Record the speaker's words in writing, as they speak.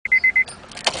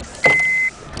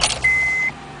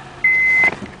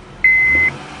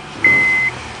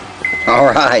All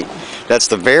right, that's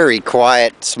the very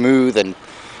quiet, smooth, and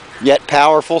yet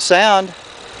powerful sound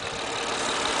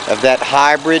of that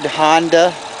hybrid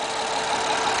Honda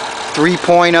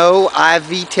 3.0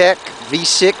 iVTEC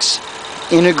V6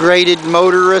 integrated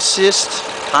motor assist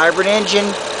hybrid engine.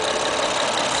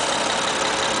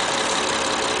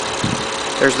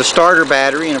 There's the starter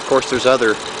battery, and of course there's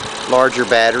other larger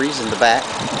batteries in the back.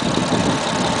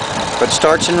 But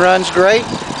starts and runs great.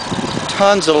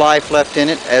 Tons of life left in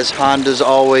it, as Hondas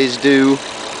always do.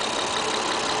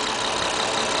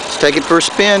 Let's take it for a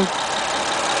spin,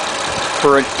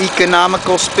 for an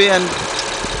economical spin.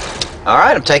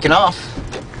 Alright, I'm taking off.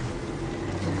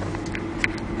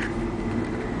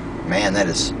 Man, that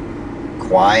is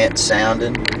quiet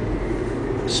sounding,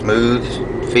 smooth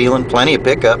feeling, plenty of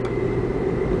pickup.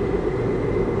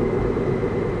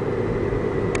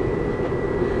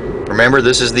 Remember,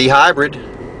 this is the hybrid.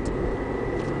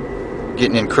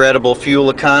 Getting incredible fuel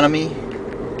economy,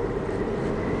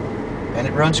 and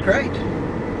it runs great.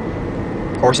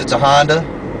 Of course, it's a Honda.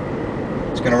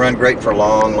 It's going to run great for a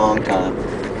long, long time.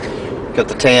 Got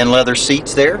the tan leather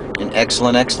seats there in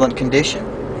excellent condition.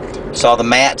 Saw the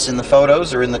mats in the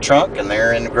photos are in the trunk, and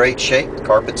they're in great shape. The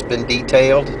carpet's been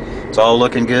detailed. It's all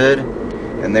looking good.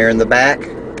 And there in the back,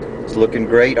 it's looking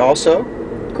great also.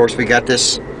 Of course, we got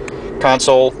this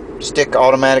console stick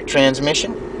automatic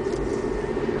transmission.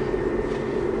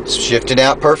 It's shifted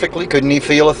out perfectly, couldn't even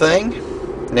feel a thing.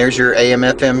 And there's your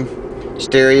AM/FM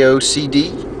stereo CD.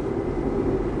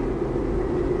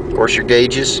 Of course, your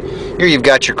gauges. Here you've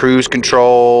got your cruise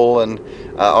control and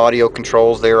audio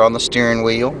controls there on the steering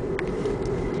wheel.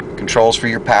 Controls for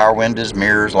your power windows,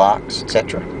 mirrors, locks,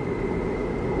 etc.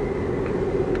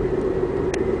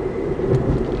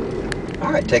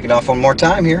 Alright, taking off one more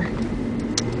time here.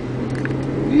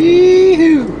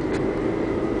 Yee-hoo!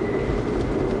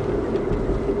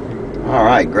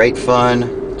 Alright, great fun.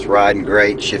 It's riding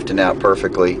great, shifting out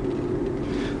perfectly.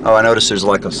 Oh, I noticed there's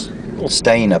like a little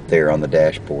stain up there on the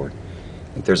dashboard. I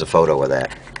think there's a photo of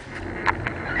that.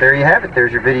 There you have it.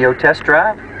 There's your video test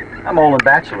drive. I'm Olin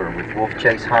Batchelor with Wolf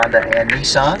Chase Honda and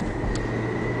Nissan.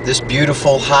 This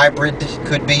beautiful hybrid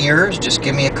could be yours. Just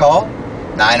give me a call.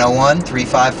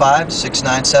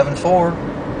 901-355-6974.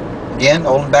 Again,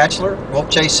 Olin Batchelor, Wolf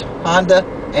Chase Honda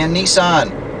and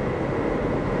Nissan.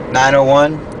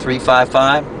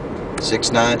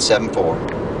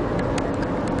 901-355-6974.